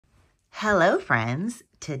Hello, friends.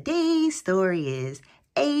 Today's story is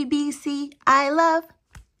ABC I Love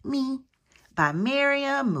Me by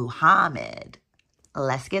Miriam Muhammad.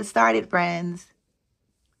 Let's get started, friends.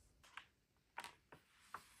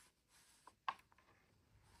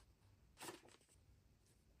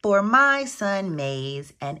 For my son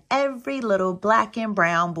Maze and every little black and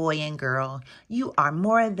brown boy and girl, you are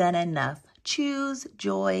more than enough. Choose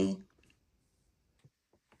joy.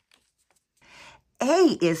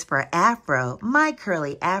 A is for Afro. My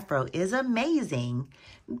curly afro is amazing.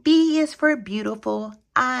 B is for beautiful.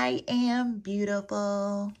 I am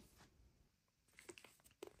beautiful.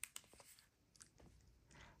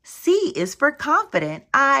 C is for confident.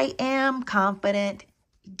 I am confident.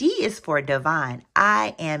 D is for divine.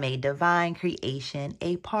 I am a divine creation,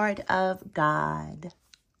 a part of God.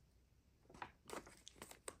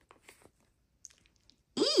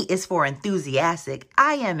 E is for enthusiastic.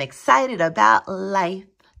 I am excited about life.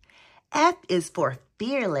 F is for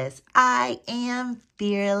fearless. I am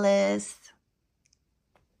fearless.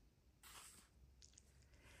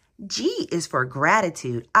 G is for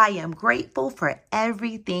gratitude. I am grateful for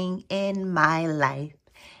everything in my life.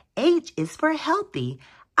 H is for healthy.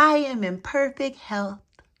 I am in perfect health.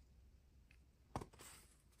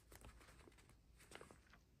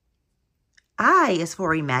 I is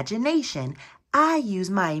for imagination. I use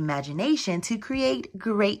my imagination to create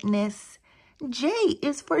greatness. J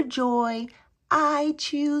is for joy. I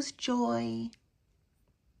choose joy.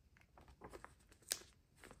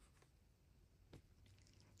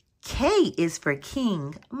 K is for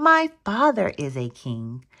king. My father is a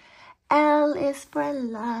king. L is for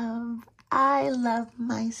love. I love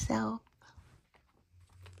myself.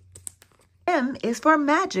 M is for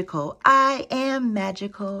magical. I am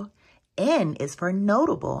magical. N is for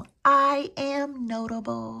notable. I am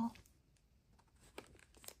notable.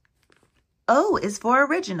 O is for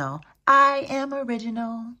original. I am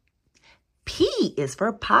original. P is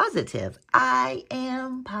for positive. I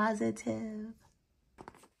am positive.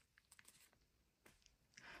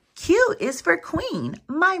 Q is for queen.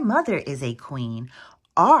 My mother is a queen.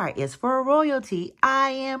 R is for royalty. I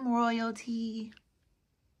am royalty.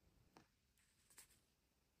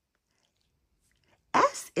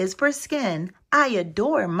 S is for skin. I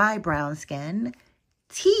adore my brown skin.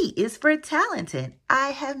 T is for talented. I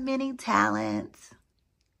have many talents.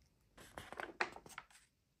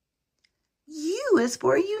 U is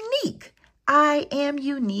for unique. I am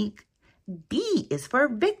unique. B is for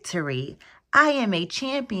victory. I am a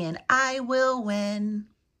champion. I will win.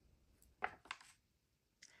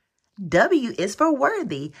 W is for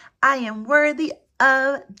worthy. I am worthy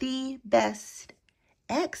of the best.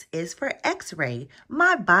 X is for X-ray.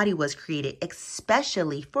 My body was created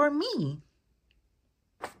especially for me.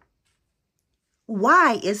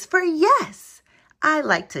 Y is for yes. I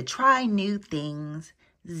like to try new things.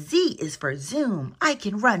 Z is for zoom. I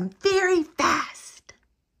can run very fast.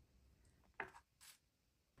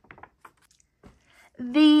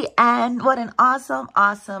 The end. What an awesome,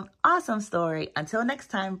 awesome, awesome story. Until next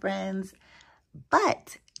time, friends.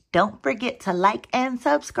 But don't forget to like and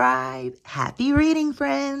subscribe. Happy reading,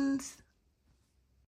 friends.